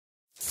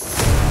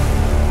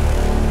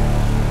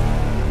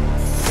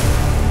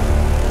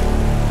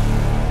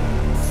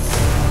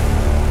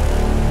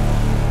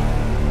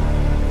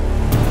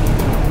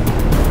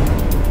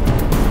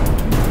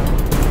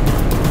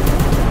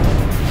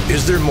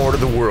more to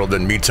the world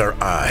than meets our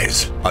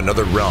eyes?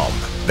 Another realm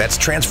that's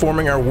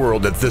transforming our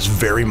world at this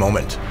very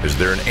moment? Is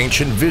there an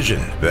ancient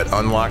vision that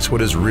unlocks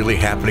what is really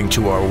happening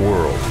to our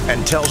world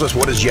and tells us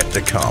what is yet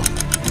to come?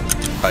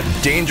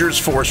 A dangerous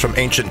force from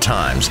ancient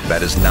times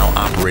that is now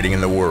operating in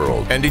the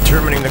world and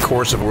determining the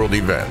course of world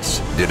events.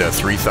 Did a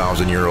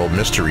 3,000-year-old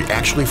mystery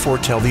actually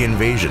foretell the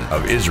invasion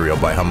of Israel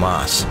by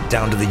Hamas,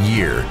 down to the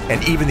year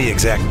and even the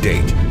exact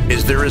date?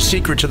 Is there a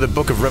secret to the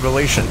book of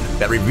Revelation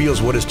that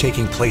reveals what is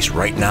taking place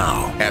right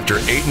now? After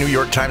 8 New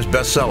York Times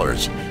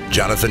bestsellers,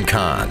 Jonathan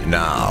Cahn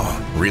now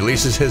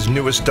releases his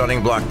newest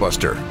stunning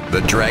blockbuster,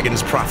 The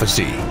Dragon's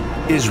Prophecy,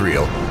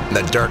 Israel,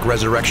 the Dark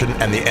Resurrection,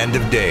 and the End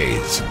of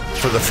Days.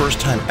 For the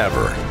first time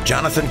ever,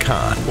 Jonathan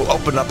Cahn will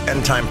open up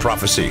end-time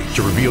prophecy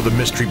to reveal the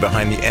mystery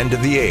behind the end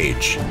of the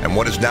age and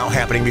what is now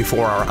happening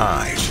before our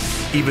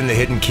eyes, even the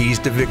hidden keys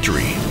to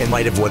victory in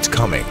light of what's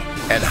coming,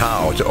 and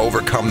how to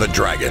overcome the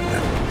dragon.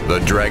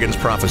 The Dragon's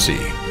Prophecy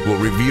will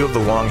reveal the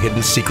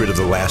long-hidden secret of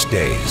the last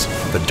days,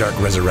 the Dark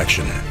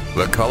Resurrection,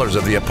 the colors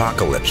of the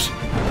apocalypse,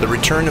 the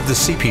return of the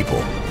Sea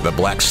People, the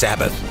Black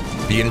Sabbath,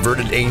 the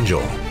inverted angel,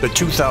 the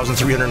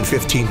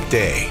 2315th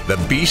day, the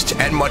beast,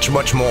 and much,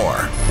 much more.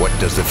 What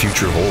does the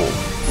future hold?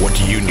 What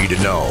do you need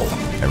to know?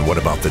 And what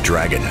about the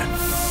dragon?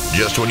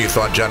 Just when you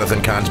thought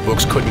Jonathan Cahn's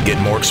books couldn't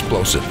get more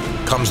explosive,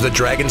 comes The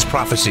Dragon's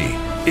Prophecy,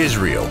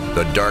 Israel,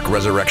 the Dark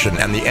Resurrection,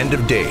 and the End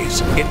of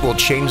Days. It will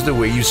change the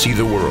way you see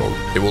the world.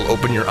 It will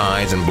open your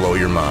eyes and blow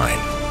your mind.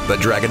 The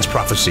Dragon's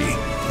Prophecy,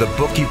 the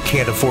book you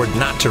can't afford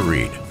not to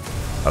read.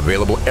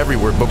 Available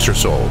everywhere books are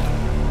sold.